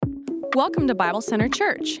Welcome to Bible Center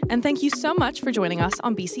Church, and thank you so much for joining us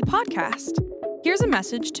on BC Podcast. Here's a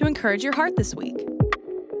message to encourage your heart this week.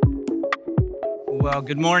 Well,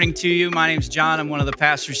 good morning to you. My name's John. I'm one of the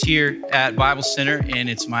pastors here at Bible Center, and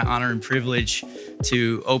it's my honor and privilege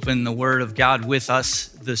to open the Word of God with us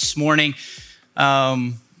this morning.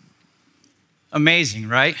 Amazing,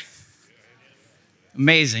 right?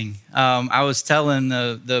 Amazing. I was telling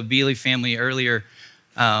the Bealey family earlier,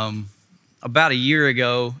 about a year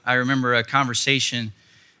ago, I remember a conversation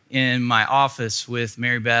in my office with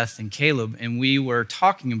Mary Beth and Caleb, and we were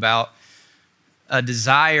talking about a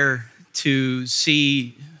desire to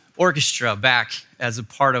see orchestra back as a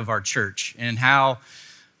part of our church, and how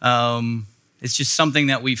it's just something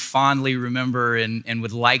that we fondly remember and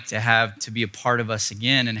would like to have to be a part of us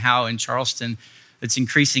again, and how in Charleston it's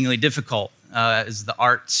increasingly difficult as the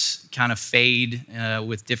arts kind of fade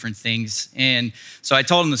with different things. And so I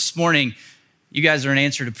told them this morning, you guys are an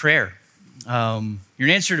answer to prayer. You're an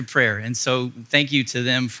answer to prayer. And so thank you to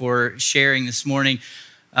them for sharing this morning.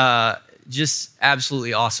 Just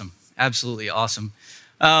absolutely awesome. Absolutely awesome.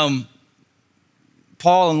 Paul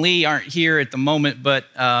and Lee aren't here at the moment, but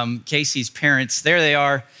Casey's parents, there they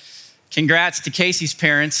are. Congrats to Casey's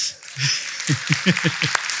parents.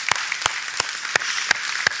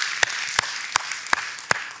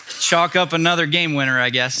 Chalk up another game winner, I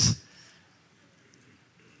guess.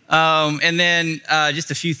 And then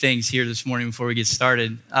just a few things here this morning before we get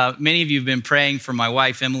started. Many of you have been praying for my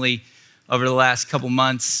wife, Emily, over the last couple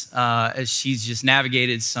months as she's just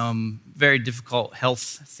navigated some very difficult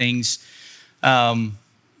health things. And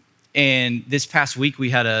this past week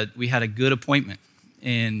we had a good appointment,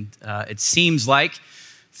 and it seems like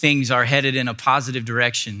things are headed in a positive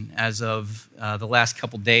direction as of the last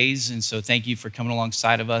couple days. And so thank you for coming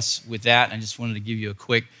alongside of us with that. I just wanted to give you a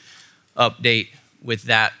quick update with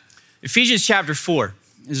that. Ephesians chapter 4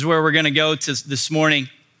 is where we're going to go to this morning,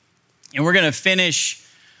 and we're going to finish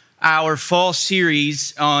our fall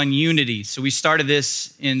series on unity. So we started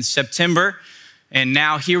this in September, and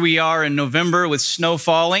now here we are in November with snow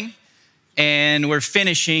falling, and we're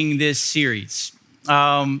finishing this series.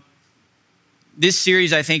 This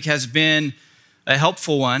series, I think, has been a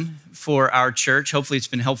helpful one for our church. Hopefully it's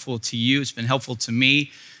been helpful to you. It's been helpful to me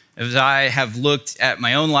as I have looked at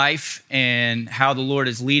my own life and how the Lord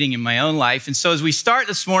is leading in my own life. And so as we start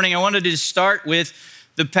this morning, I wanted to start with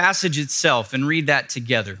the passage itself and read that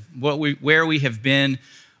together, where we have been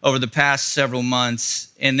over the past several months,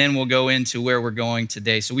 and then we'll go into where we're going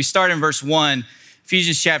today. So we start in verse 1,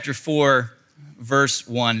 Ephesians chapter 4, verse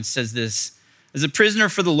 1. It says this: "As a prisoner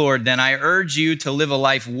for the Lord, then I urge you to live a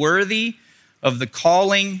life worthy of the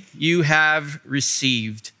calling you have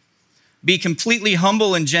received. Be completely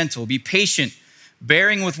humble and gentle. Be patient,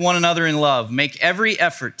 bearing with one another in love. Make every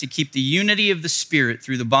effort to keep the unity of the Spirit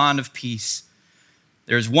through the bond of peace.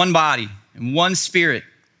 There is one body and one Spirit,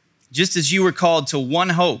 just as you were called to one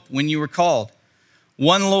hope when you were called,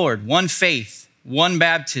 one Lord, one faith, one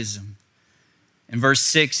baptism." And verse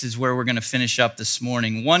 6 is where we're going to finish up this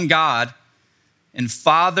morning. "One God and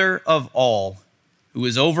Father of all, who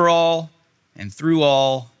is over all and through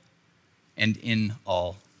all and in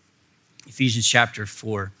all." Ephesians chapter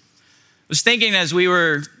 4. I was thinking as we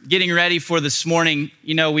were getting ready for this morning,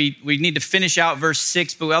 we need to finish out verse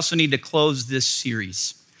 6, but we also need to close this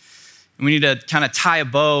series. And we need to kind of tie a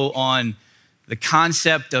bow on the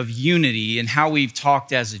concept of unity and how we've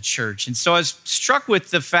talked as a church. And so I was struck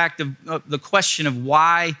with the fact of the question of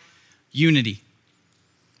why unity?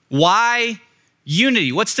 Why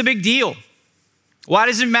unity? What's the big deal? Why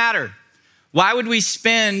does it matter? Why would we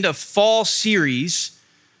spend a fall series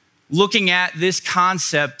looking at this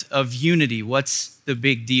concept of unity? What's the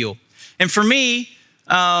big deal? And for me,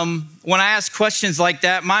 when I ask questions like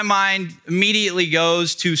that, my mind immediately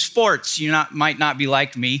goes to sports. You might not be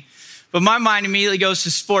like me, but my mind immediately goes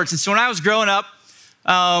to sports. And so when I was growing up,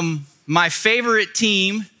 my favorite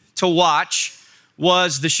team to watch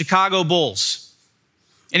was the Chicago Bulls.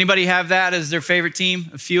 Anybody have that as their favorite team?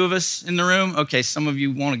 A few of us in the room? Okay, some of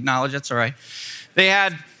you won't acknowledge, that's all right. They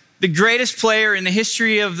had the greatest player in the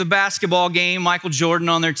history of the basketball game, Michael Jordan,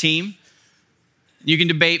 on their team. You can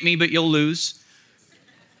debate me, but you'll lose.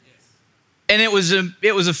 And it was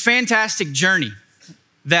a fantastic journey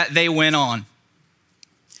that they went on.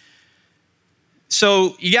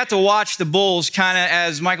 So you got to watch the Bulls kind of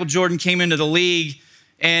as Michael Jordan came into the league,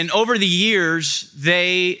 and over the years,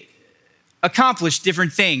 they accomplished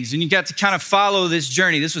different things, and you got to kind of follow this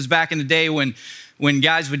journey. This was back in the day when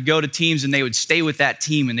guys would go to teams and they would stay with that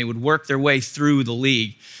team and they would work their way through the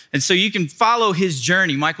league. And so you can follow his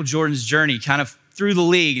journey, Michael Jordan's journey, kind of through the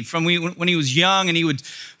league from when he was young, and he would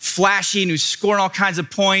flashy and he was scoring all kinds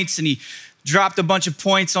of points, and he dropped a bunch of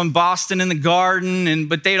points on Boston in the Garden,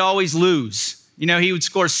 but they'd always lose. He would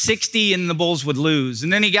score 60 and the Bulls would lose.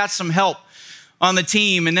 And then he got some help on the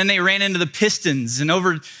team, and then they ran into the Pistons, and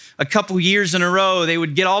over a couple years in a row, they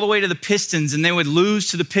would get all the way to the Pistons and they would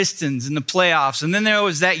lose to the Pistons in the playoffs. And then there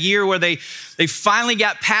was that year where they finally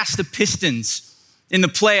got past the Pistons in the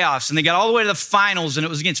playoffs, and they got all the way to the finals, and it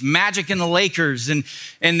was against Magic and the Lakers, and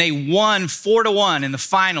they won 4-1 in the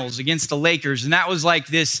finals against the Lakers. And that was like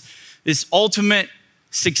this ultimate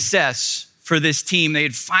success for this team. They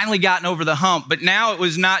had finally gotten over the hump, but now it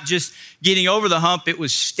was not just getting over the hump, it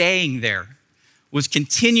was staying there, was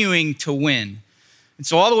continuing to win. And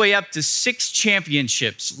so all the way up to 6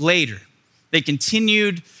 championships later, they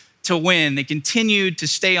continued to win. They continued to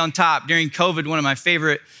stay on top. During COVID, one of my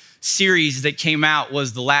favorite series that came out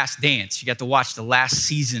was The Last Dance. You got to watch the last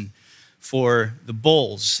season for the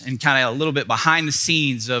Bulls and kind of a little bit behind the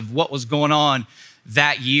scenes of what was going on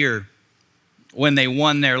that year when they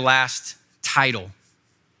won their last title.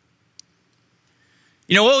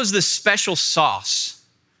 What was the special sauce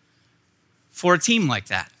for a team like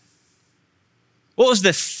that? What was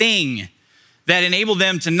the thing that enabled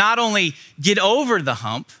them to not only get over the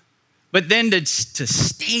hump, but then to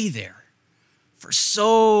stay there for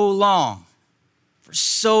so long,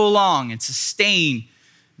 and sustain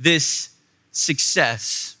this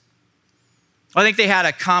success? I think they had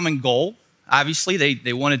a common goal. Obviously,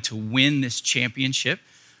 they wanted to win this championship.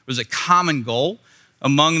 It was a common goal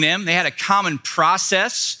among them. They had a common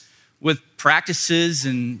process with practices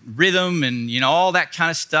and rhythm and all that kind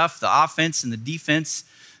of stuff, the offense and the defense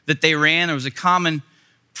that they ran. There was a common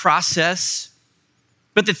process.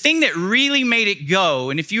 But the thing that really made it go,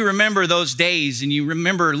 and if you remember those days and you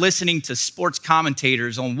remember listening to sports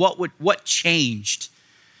commentators on what changed,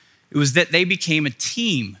 it was that they became a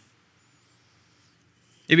team.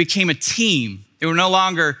 They became a team. They were no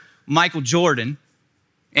longer Michael Jordan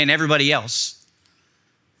and everybody else.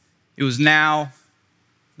 It was now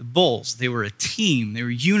the Bulls. They were a team. They were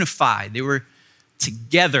unified. They were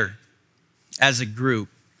together as a group.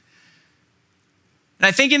 And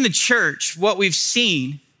I think in the church, what we've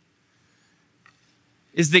seen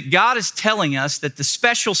is that God is telling us that the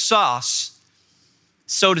special sauce,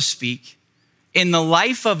 so to speak, in the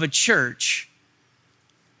life of a church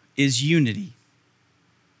is unity.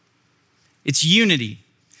 It's unity.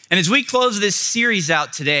 And as we close this series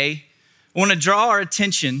out today, I want to draw our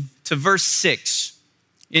attention to verse 6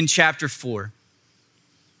 in chapter 4.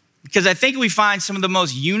 Because I think we find some of the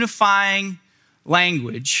most unifying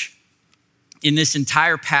language in this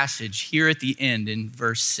entire passage here at the end in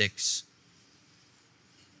verse 6.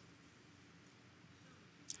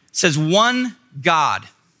 It says, one God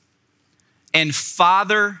and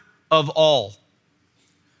Father of all,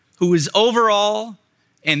 who is over all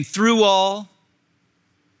and through all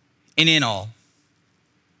and in all.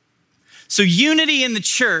 So unity in the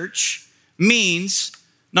church means,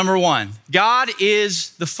 number one, God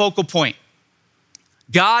is the focal point.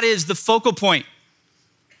 God is the focal point.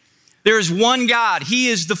 There is one God. He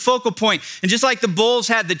is the focal point. And just like the Bulls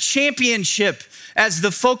had the championship as the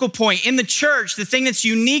focal point, in the church, the thing that's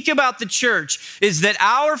unique about the church is that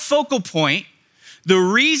our focal point, the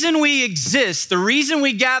reason we exist, the reason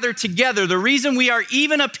we gather together, the reason we are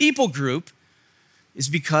even a people group is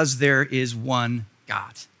because there is one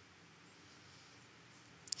God.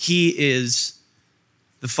 He is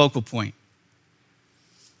the focal point.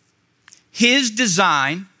 His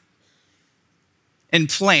design and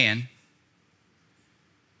plan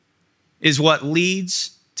is what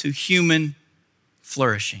leads to human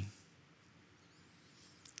flourishing.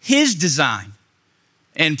 His design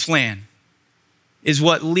and plan is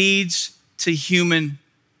what leads to human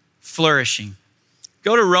flourishing.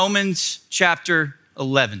 Go to Romans chapter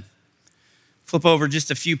 11. Flip over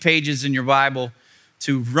just a few pages in your Bible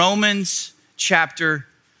to Romans chapter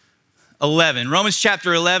 11. Romans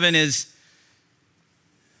chapter 11 is,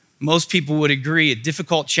 most people would agree, a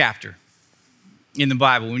difficult chapter in the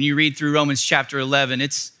Bible. When you read through Romans chapter 11,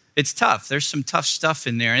 it's tough. There's some tough stuff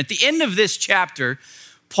in there. And at the end of this chapter,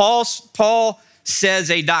 Paul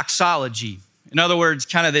says a doxology. In other words,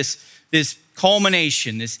 kind of this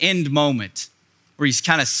culmination, this end moment where he's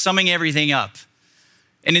kind of summing everything up.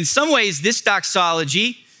 And in some ways, this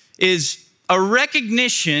doxology is a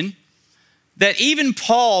recognition that even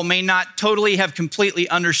Paul may not totally have completely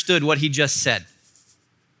understood what he just said.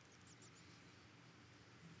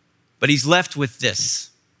 But he's left with this.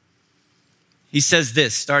 He says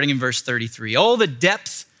this, starting in verse 33. Oh, the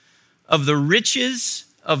depth of the riches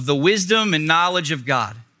of the wisdom and knowledge of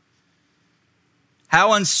God.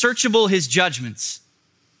 How unsearchable his judgments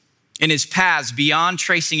and his paths beyond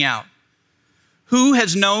tracing out. Who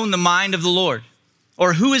has known the mind of the Lord?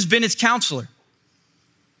 Or who has been his counselor?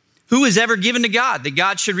 Who has ever given to God that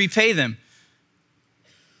God should repay them?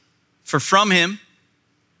 For from him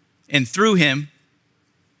and through him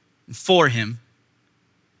and for him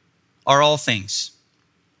are all things.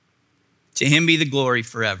 To him be the glory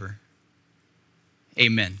forever.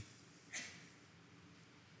 Amen.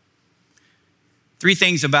 Three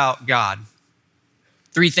things about God.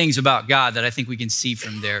 Three things about God that I think we can see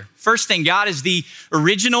from there. First thing, God is the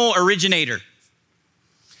original originator.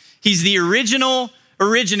 He's the original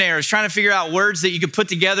originator. I was trying to figure out words that you could put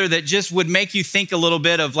together that just would make you think a little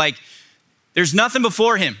bit of like, there's nothing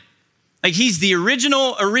before him. Like he's the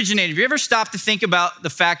original originator. Have you ever stopped to think about the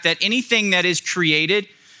fact that anything that is created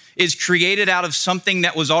out of something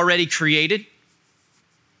that was already created?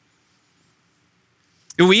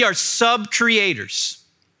 We are sub-creators.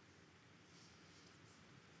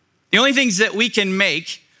 The only things that we can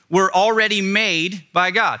make were already made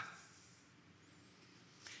by God.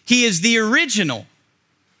 He is the original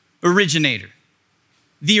originator.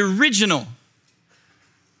 The original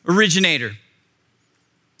originator.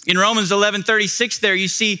 In Romans 11:36 there you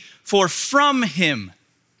see, for from him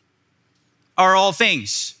are all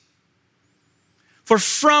things. For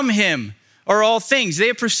from him are all things. They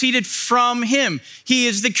have proceeded from him. He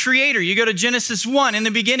is the creator. You go to Genesis 1, in the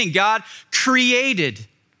beginning, God created.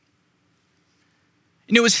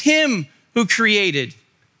 And it was him who created.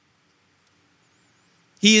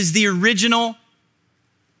 He is the original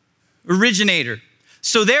originator.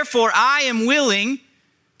 So therefore, I am willing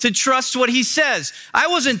to trust what he says. I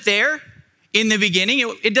wasn't there in the beginning.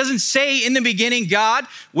 It doesn't say in the beginning, God,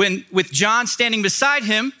 when with John standing beside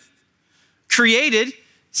him, created. It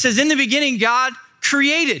says in the beginning, God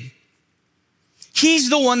created. He's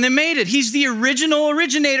the one that made it. He's the original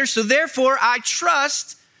originator. So therefore, I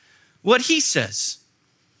trust what he says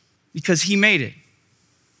because he made it.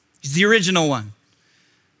 He's the original one.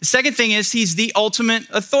 The second thing is he's the ultimate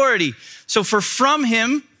authority. So for from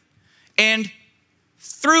him and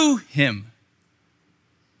through him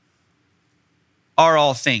are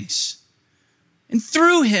all things. And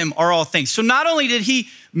through him are all things. So not only did he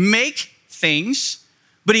make things,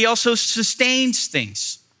 but he also sustains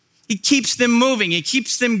things. He keeps them moving. He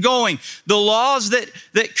keeps them going. The laws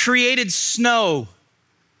that created snow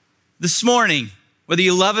this morning, whether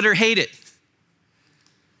you love it or hate it,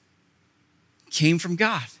 came from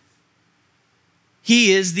God.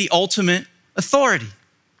 He is the ultimate authority.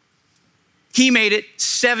 He made it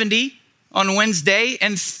 70 on Wednesday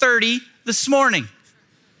and 30 this morning.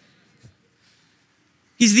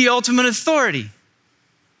 He's the ultimate authority.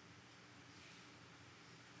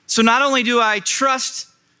 So not only do I trust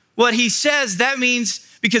what he says, that means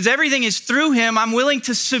because everything is through him, I'm willing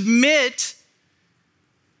to submit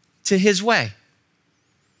to his way.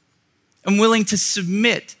 I'm willing to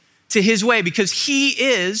submit to his way because he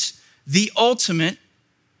is the ultimate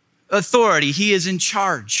authority. He is in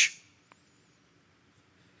charge.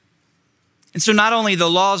 And so not only the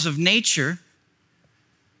laws of nature,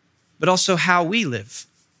 but also how we live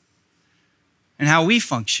and how we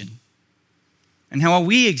function and how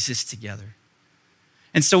we exist together.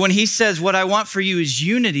 And so when he says, what I want for you is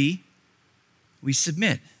unity, we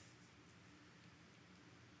submit.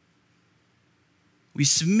 We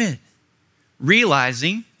submit,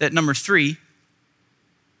 realizing that number 3,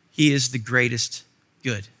 he is the greatest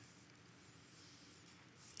good.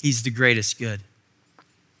 He's the greatest good.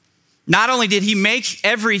 Not only did he make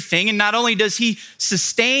everything, and not only does he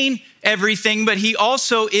sustain everything, but he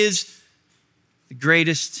also is the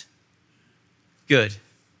greatest good.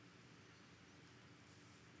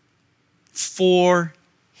 For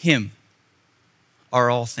him are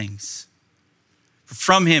all things.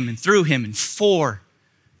 From him and through him and for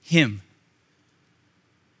him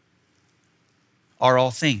are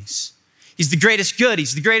all things. He's the greatest good.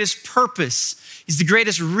 He's the greatest purpose. He's the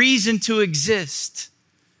greatest reason to exist.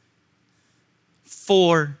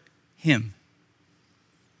 For him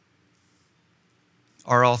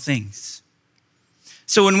are all things.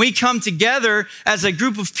 So when we come together as a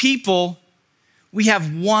group of people, we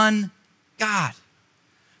have one God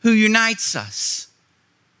who unites us.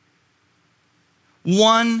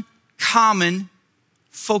 One common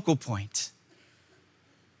focal point.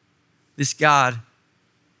 This God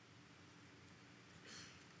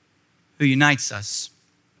who unites us.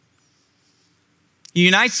 He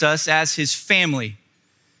unites us as his family.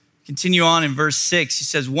 Continue on in verse 6. He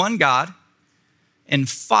says, one God and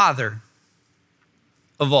Father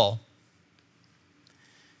of all.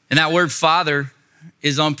 And that word Father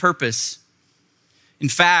is on purpose. In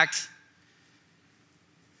fact,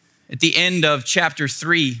 At the end of chapter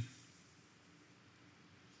 3,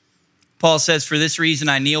 Paul says, "For this reason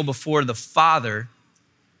I kneel before the Father,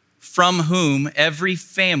 from whom every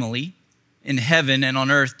family in heaven and on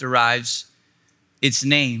earth derives its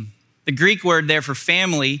name." The Greek word there for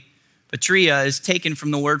family, patria, is taken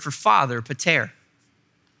from the word for father, pater.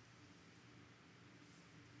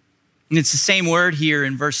 And it's the same word here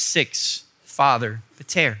in verse 6, father,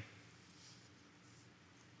 pater.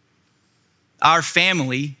 Our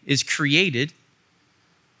family is created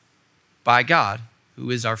by God,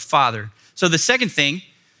 who is our Father. So the second thing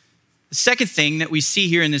that we see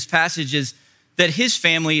here in this passage is that his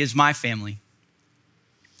family is my family.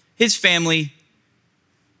 His family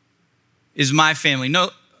is my family.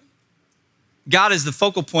 No, God is the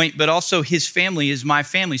focal point, but also his family is my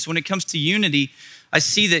family. So when it comes to unity, I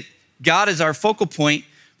see that God is our focal point,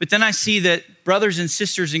 but then I see that brothers and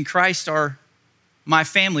sisters in Christ are my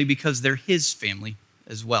family because they're his family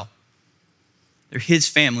as well. They're his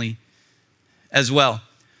family as well.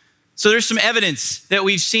 So there's some evidence that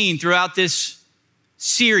we've seen throughout this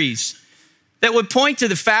series that would point to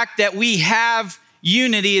the fact that we have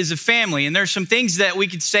unity as a family. And there's some things that we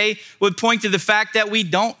could say would point to the fact that we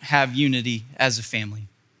don't have unity as a family.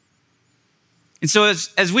 And so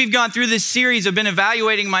as we've gone through this series, I've been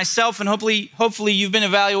evaluating myself, and hopefully you've been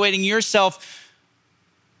evaluating yourself.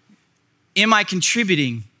 Am I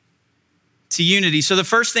contributing to unity? So the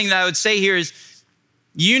first thing that I would say here is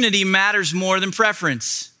unity matters more than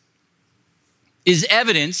preference, is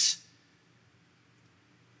evidence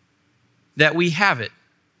that we have it.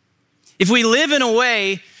 If we live in a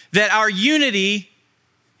way that our unity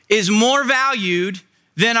is more valued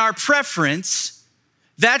than our preference,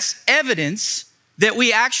 that's evidence that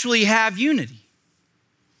we actually have unity.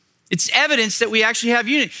 It's evidence that we actually have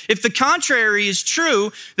unity. If the contrary is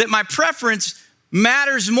true, that my preference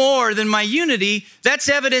matters more than my unity, that's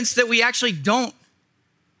evidence that we actually don't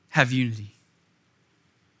have unity.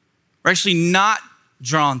 We're actually not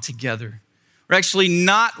drawn together. We're actually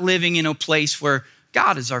not living in a place where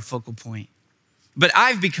God is our focal point. But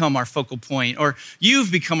I've become our focal point, or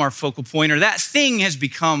you've become our focal point, or that thing has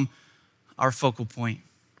become our focal point.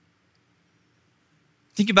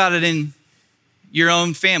 Think about it in your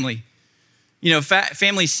own family. You know,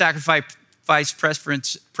 families sacrifice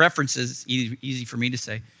preferences, easy for me to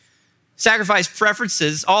say, sacrifice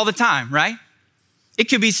preferences all the time, right? It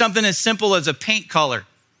could be something as simple as a paint color.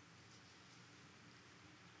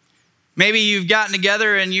 Maybe you've gotten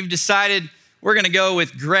together and you've decided we're gonna go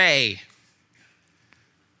with gray.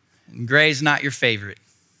 And gray's not your favorite.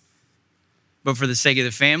 But for the sake of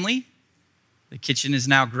the family, the kitchen is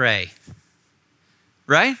now gray,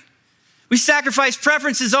 right? We sacrifice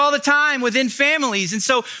preferences all the time within families. And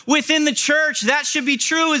so within the church, that should be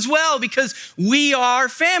true as well, because we are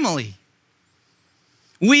family.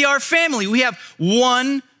 We are family. We have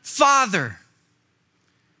one Father.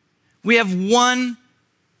 We have one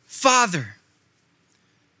Father.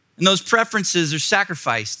 And those preferences are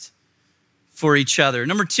sacrificed for each other.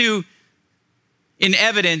 Number two, in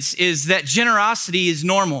evidence, is that generosity is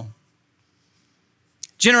normal.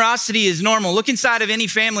 Generosity is normal. Look inside of any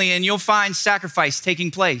family and you'll find sacrifice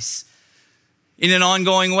taking place in an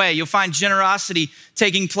ongoing way. You'll find generosity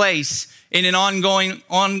taking place in an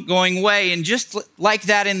ongoing way. And just like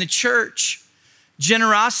that in the church,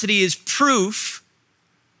 generosity is proof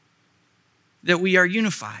that we are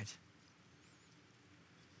unified.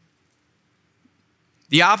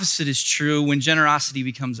 The opposite is true when generosity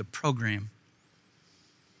becomes a program.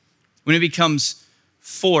 When it becomes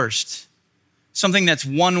forced, something that's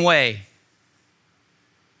one way.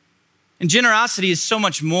 And generosity is so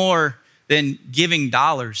much more than giving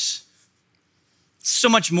dollars. It's so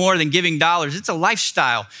much more than giving dollars. It's a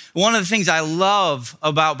lifestyle. One of the things I love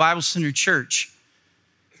about Bible Center Church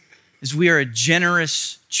is we are a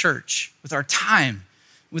generous church with our time,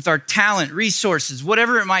 with our talent, resources,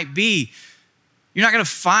 whatever it might be. You're not gonna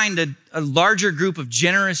find a larger group of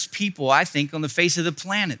generous people, I think, on the face of the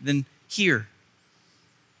planet than here.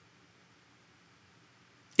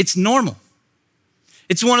 It's normal.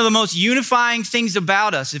 It's one of the most unifying things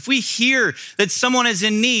about us. If we hear that someone is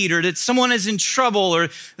in need, or that someone is in trouble, or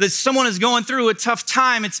that someone is going through a tough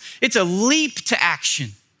time, it's a leap to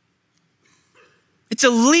action. It's a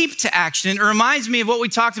leap to action. It reminds me of what we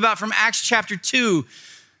talked about from Acts chapter 2,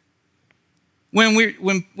 when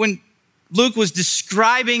Luke was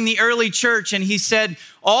describing the early church, and he said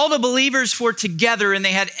all the believers were together and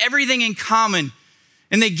they had everything in common,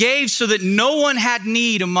 and they gave so that no one had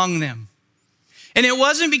need among them. And it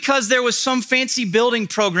wasn't because there was some fancy building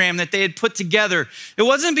program that they had put together. It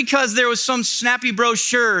wasn't because there was some snappy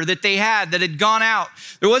brochure that they had that had gone out.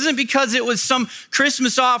 It wasn't because it was some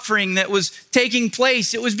Christmas offering that was taking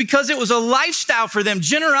place. It was because it was a lifestyle for them.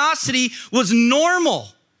 Generosity was normal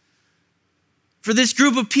for this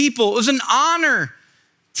group of people. It was an honor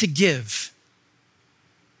to give.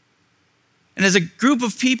 And as a group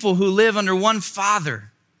of people who live under one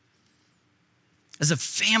Father, as a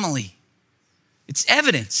family, it's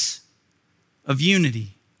evidence of unity.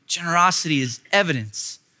 Generosity is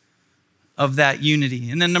evidence of that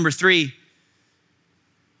unity. And then number 3,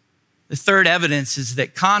 the third evidence is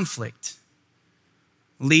that conflict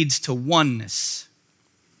leads to oneness.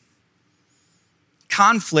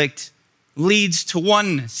 Conflict leads to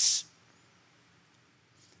oneness.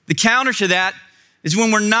 The counter to that is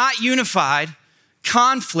when we're not unified,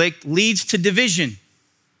 conflict leads to division.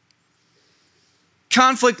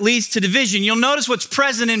 Conflict leads to division. You'll notice what's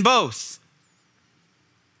present in both.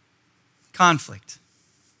 Conflict.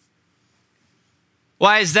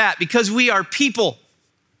 Why is that? Because we are people.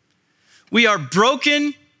 We are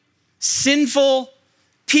broken, sinful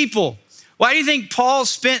people. Why do you think Paul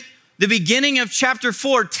spent the beginning of chapter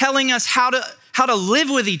 4 telling us how to live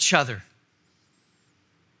with each other?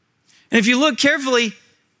 And if you look carefully,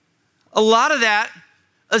 a lot of that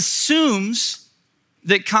assumes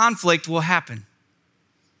that conflict will happen.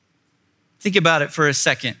 Think about it for a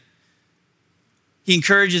second. He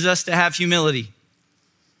encourages us to have humility.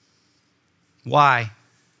 Why?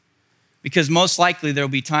 Because most likely there will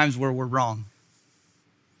be times where we're wrong.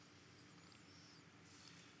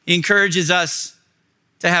 He encourages us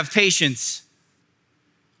to have patience.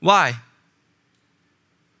 Why?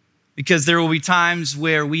 Because there will be times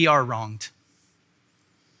where we are wronged,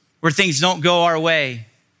 where things don't go our way,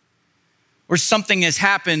 where something has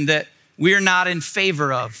happened that we're not in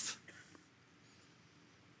favor of,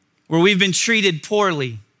 where we've been treated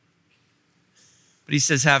poorly. But he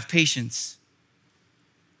says, have patience.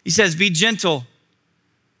 He says, be gentle.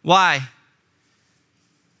 Why?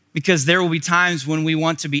 Because there will be times when we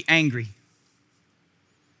want to be angry.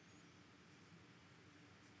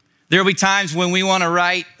 There will be times when we want to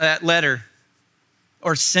write that letter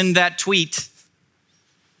or send that tweet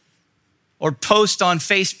or post on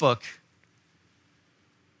Facebook.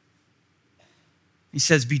 He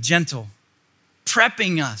says, be gentle,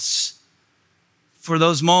 prepping us for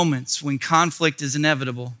those moments when conflict is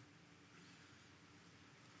inevitable.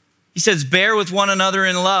 He says, bear with one another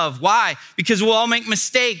in love. Why? Because we'll all make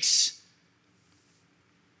mistakes.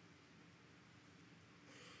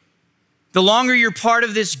 The longer you're part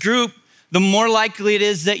of this group, the more likely it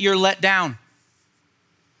is that you're let down.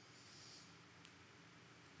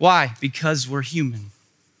 Why? Because we're human.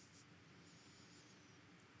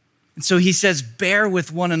 And so he says, bear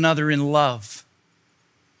with one another in love.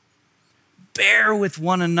 Bear with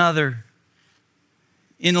one another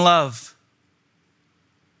in love.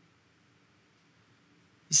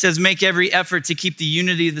 He says, make every effort to keep the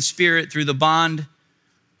unity of the Spirit through the bond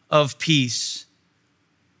of peace,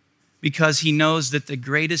 because he knows that the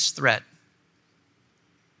greatest threat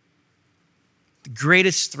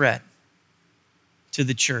to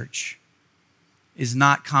the church is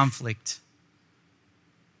not conflict,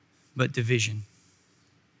 but division.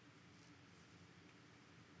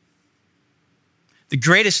 The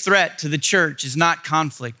greatest threat to the church is not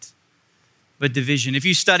conflict, but division. If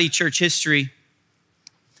you study church history,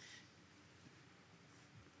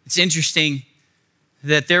 it's interesting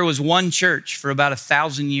that there was one church for about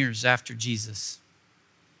 1,000 years after Jesus.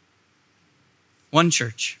 One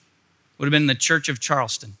church. Would have been the Church of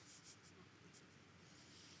Charleston,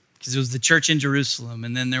 because it was the church in Jerusalem,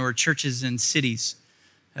 and then there were churches in cities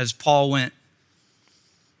as Paul went.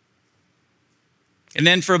 And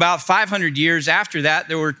then for about 500 years after that,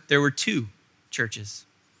 there were 2 churches.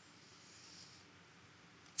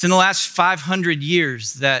 It's in the last 500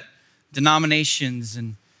 years that denominations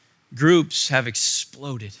and groups have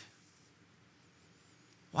exploded.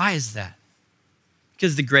 Why is that?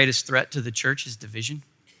 Because the greatest threat to the church is division.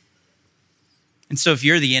 And so if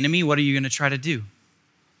you're the enemy, what are you going to try to do?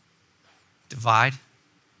 Divide.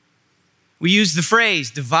 We use the phrase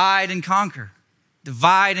divide and conquer.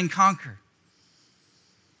 Divide and conquer.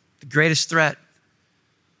 The greatest threat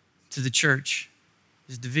to the church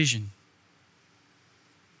is division.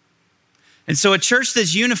 And so a church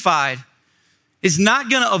that's unified is not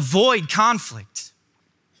going to avoid conflict.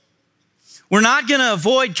 We're not going to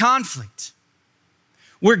avoid conflict.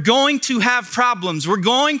 We're going to have problems. We're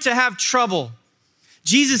going to have trouble.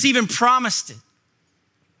 Jesus even promised it.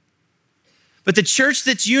 But the church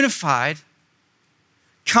that's unified,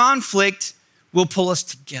 conflict will pull us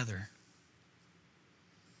together.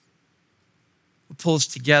 pull us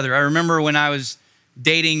together. I remember when I was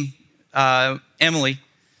dating Emily,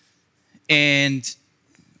 and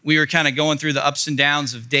we were kind of going through the ups and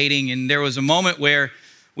downs of dating, and there was a moment where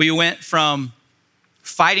we went from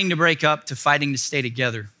fighting to break up to fighting to stay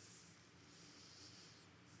together.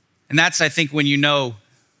 And that's, I think, when you know,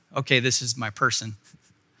 okay, this is my person.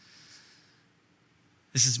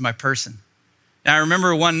 This is my person. And I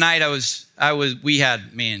remember one night we had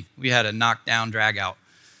a knockdown drag out.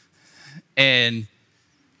 And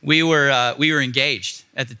we were engaged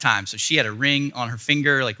at the time. So she had a ring on her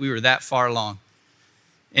finger, like we were that far along.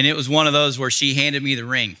 And it was one of those where she handed me the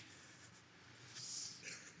ring.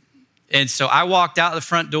 And so I walked out the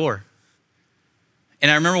front door. And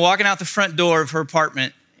I remember walking out the front door of her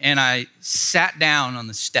apartment, and I sat down on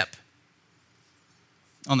the step,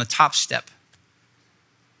 on the top step.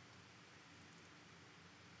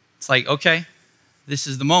 It's like, okay, this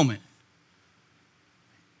is the moment.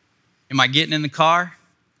 Am I getting in the car?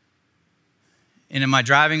 And am I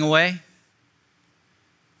driving away?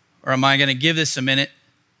 Or am I going to give this a minute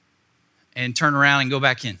and turn around and go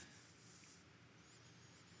back in?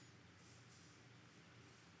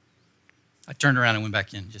 I turned around and went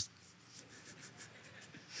back in.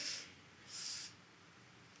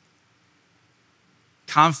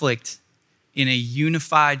 Conflict in a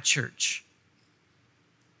unified church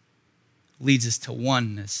leads us to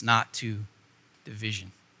oneness, not to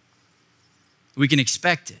division. We can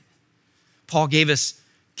expect it. Paul gave us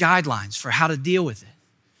guidelines for how to deal with it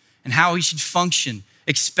and how we should function,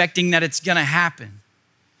 expecting that it's going to happen.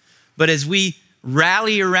 But as we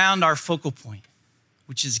rally around our focal point,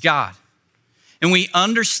 which is God, and we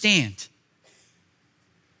understand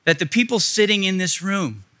that the people sitting in this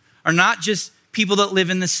room are not just people that live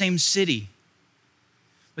in the same city,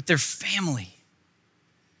 but they're family.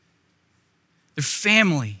 They're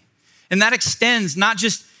family. And that extends not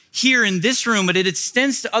just here in this room, but it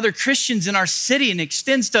extends to other Christians in our city and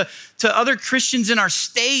extends to other Christians in our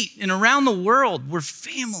state and around the world. We're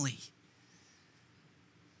family.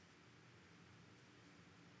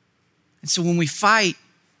 And so when we fight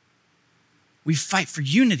for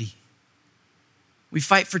unity. We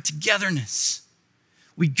fight for togetherness.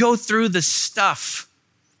 We go through the stuff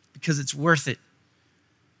because it's worth it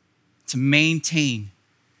to maintain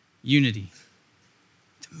unity.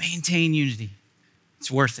 To maintain unity.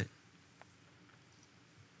 It's worth it.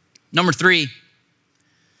 Number three,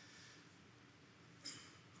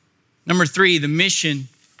 the mission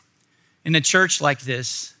in a church like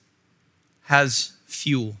this has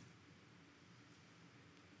fuel.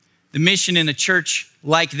 The mission in a church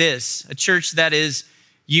like this, a church that is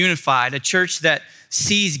unified, a church that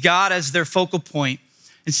sees God as their focal point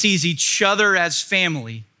and sees each other as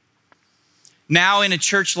family. Now in a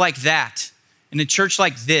church like that, in a church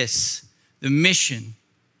like this, the mission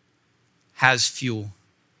has fuel.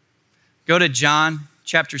 Go to John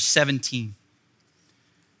chapter 17.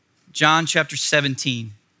 John chapter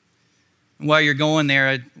 17. And while you're going there,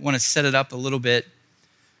 I want to set it up a little bit.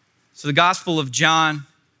 So the Gospel of John,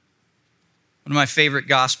 one of my favorite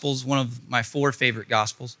Gospels, one of my 4 favorite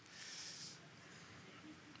Gospels.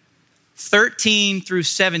 13 through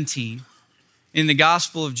 17 in the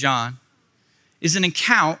Gospel of John is an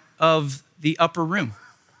account of the upper room.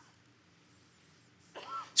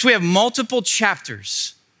 So we have multiple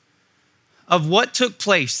chapters of what took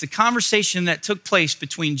place, the conversation that took place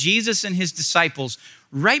between Jesus and his disciples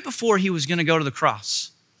right before he was going to go to the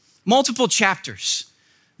cross. Multiple chapters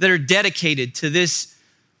that are dedicated to this,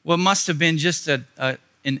 what must have been just an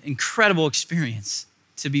incredible experience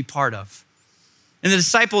to be part of. And the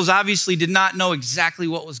disciples obviously did not know exactly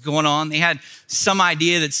what was going on. They had some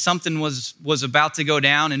idea that something was about to go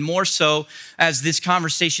down, and more so as this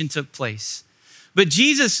conversation took place. But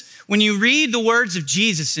Jesus, when you read the words of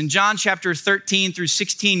Jesus in John chapter 13 through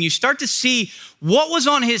 16, you start to see what was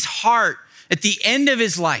on his heart at the end of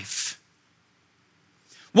his life.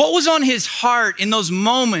 What was on his heart in those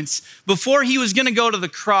moments before he was going to go to the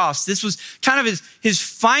cross? This was kind of his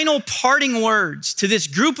final parting words to this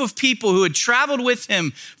group of people who had traveled with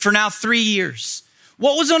him for now 3 years.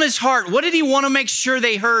 What was on his heart? What did he want to make sure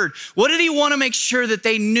they heard? What did he want to make sure that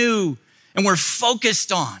they knew and were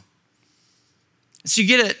focused on? So you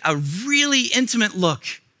get a really intimate look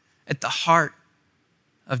at the heart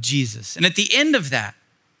of Jesus. And at the end of that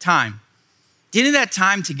time,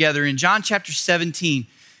 together in John chapter 17,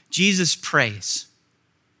 Jesus prays.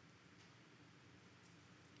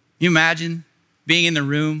 Can you imagine being in the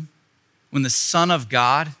room when the Son of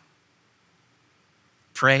God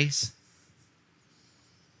prays?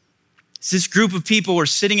 So this group of people were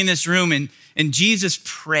sitting in this room and Jesus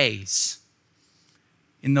prays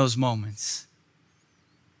in those moments.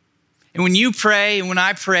 And when you pray and when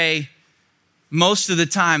I pray, most of the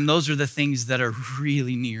time, those are the things that are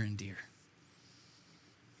really near and dear.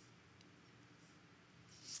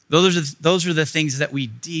 Those are the things that we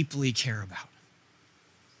deeply care about.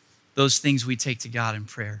 Those things we take to God in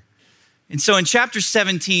prayer. And so in chapter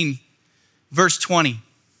 17, verse 20,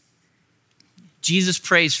 Jesus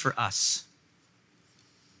prays for us.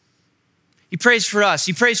 He prays for us.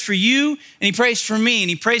 He prays for you, and he prays for me, and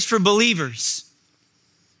he prays for believers.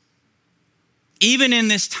 Even in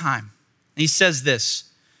this time. And he says this,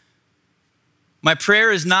 my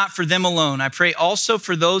prayer is not for them alone. I pray also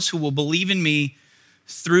for those who will believe in me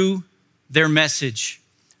through their message.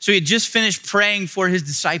 So he had just finished praying for his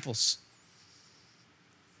disciples.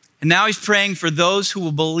 And now he's praying for those who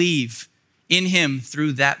will believe in him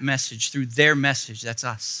through that message, through their message. That's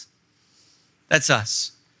us. That's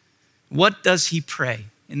us. What does he pray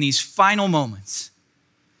in these final moments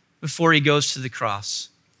before he goes to the cross?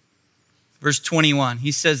 Verse 21,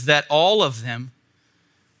 he says that all of them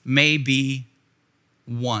may be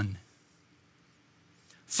one.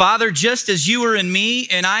 Father, just as you are in me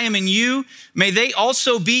and I am in you, may they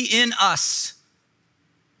also be in us,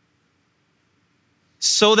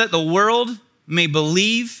 so that the world may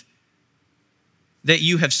believe that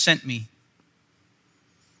you have sent me.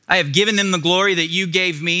 I have given them the glory that you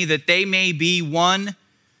gave me, that they may be one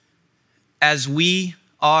as we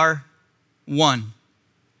are one.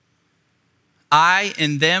 I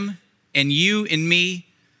in them and you in me,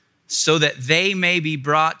 so that they may be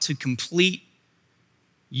brought to complete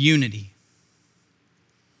unity.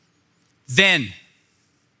 Then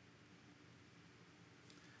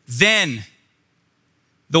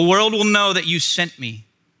the world will know that you sent me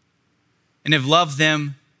and have loved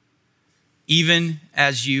them even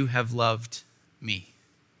as you have loved me.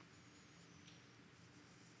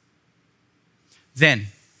 Then,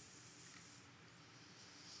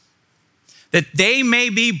 that they may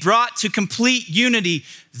be brought to complete unity,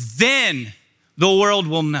 then the world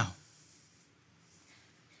will know.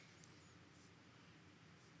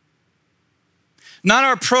 Not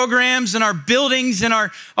our programs and our buildings and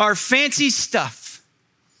our fancy stuff.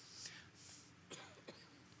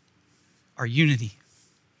 Our unity,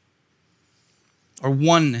 our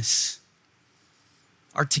oneness,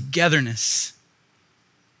 our togetherness.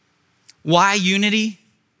 Why unity?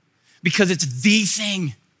 Because it's the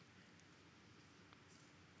thing.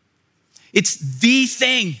 It's the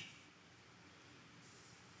thing.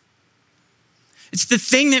 It's the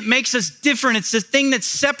thing that makes us different. It's the thing that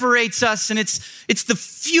separates us, and it's the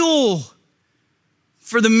fuel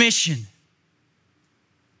for the mission.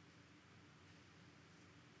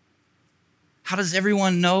 How does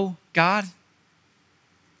everyone know God?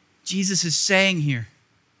 Jesus is saying here,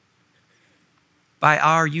 by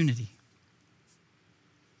our unity.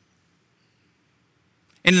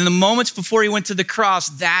 And in the moments before he went to the cross,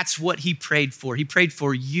 that's what he prayed for. He prayed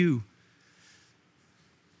for you.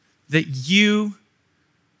 That you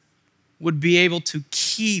would be able to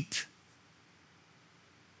keep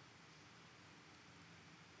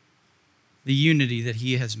the unity that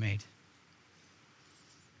he has made.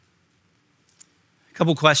 A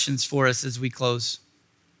couple questions for us as we close.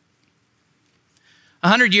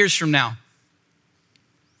 100 years from now,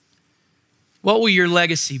 what will your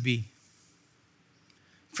legacy be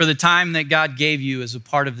for the time that God gave you as a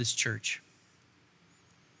part of this church?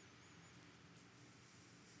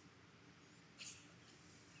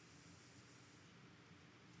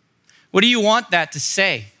 What do you want that to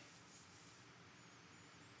say?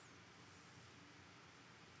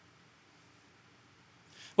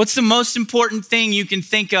 What's the most important thing you can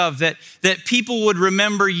think of that people would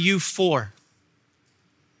remember you for?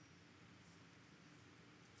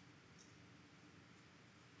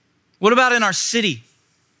 What about in our city?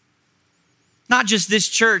 Not just this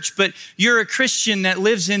church, but you're a Christian that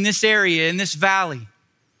lives in this area, in this valley.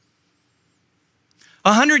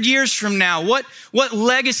 100 years from now, what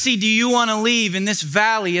legacy do you want to leave in this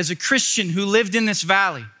valley as a Christian who lived in this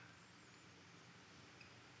valley?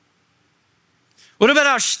 What about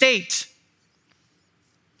our state?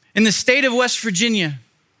 In the state of West Virginia,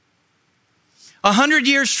 100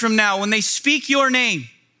 years from now, when they speak your name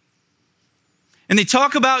and they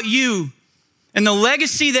talk about you and the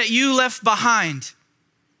legacy that you left behind,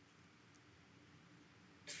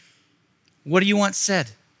 what do you want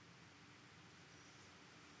said?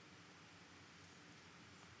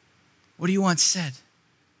 What do you want said?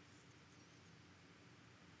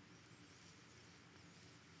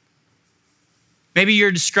 Maybe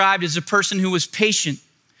you're described as a person who was patient.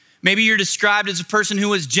 Maybe you're described as a person who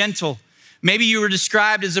was gentle. Maybe you were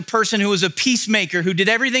described as a person who was a peacemaker, who did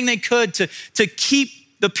everything they could to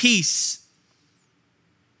keep the peace.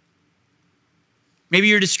 Maybe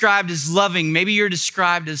you're described as loving. Maybe you're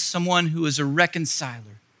described as someone who is a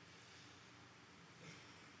reconciler,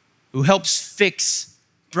 who helps fix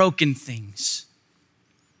broken things,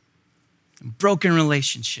 and broken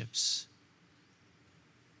relationships.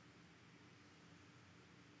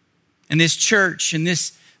 And this church and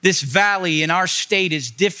this valley in our state is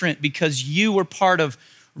different because you were part of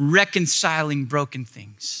reconciling broken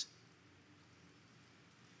things.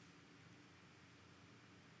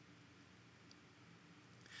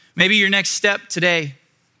 Maybe your next step today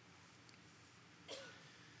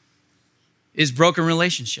is broken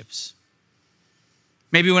relationships.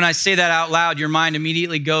 Maybe when I say that out loud, your mind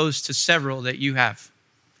immediately goes to several that you have.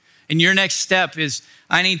 And your next step is,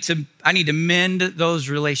 I need to mend those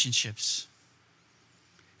relationships.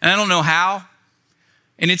 And I don't know how.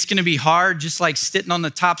 And it's going to be hard, just like sitting on the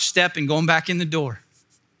top step and going back in the door.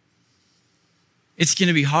 It's going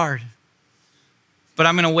to be hard. But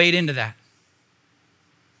I'm going to wade into that.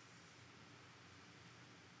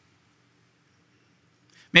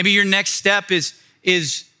 Maybe your next step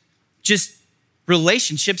is just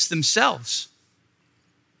relationships themselves.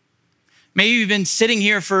 Maybe you've been sitting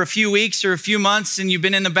here for a few weeks or a few months and you've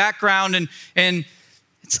been in the background and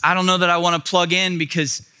I don't know that I want to plug in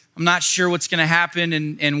because I'm not sure what's going to happen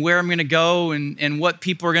and where I'm going to go and what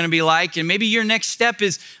people are going to be like. And maybe your next step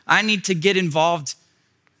is, I need to get involved.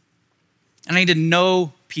 I need to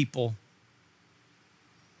know people.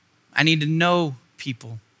 I need to know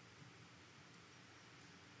people.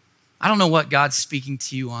 I don't know what God's speaking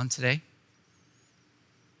to you on today.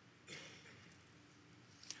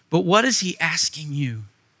 But what is he asking you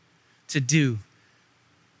to do?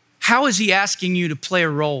 How is he asking you to play a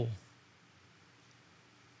role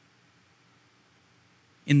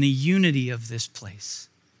in the unity of this place,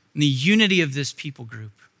 in the unity of this people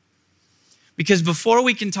group? Because before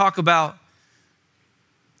we can talk about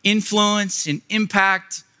influence and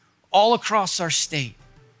impact all across our state,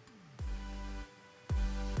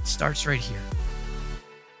 it starts right here.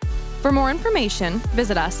 For more information,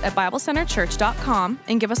 visit us at BibleCenterChurch.com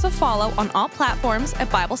and give us a follow on all platforms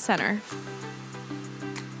at Bible Center.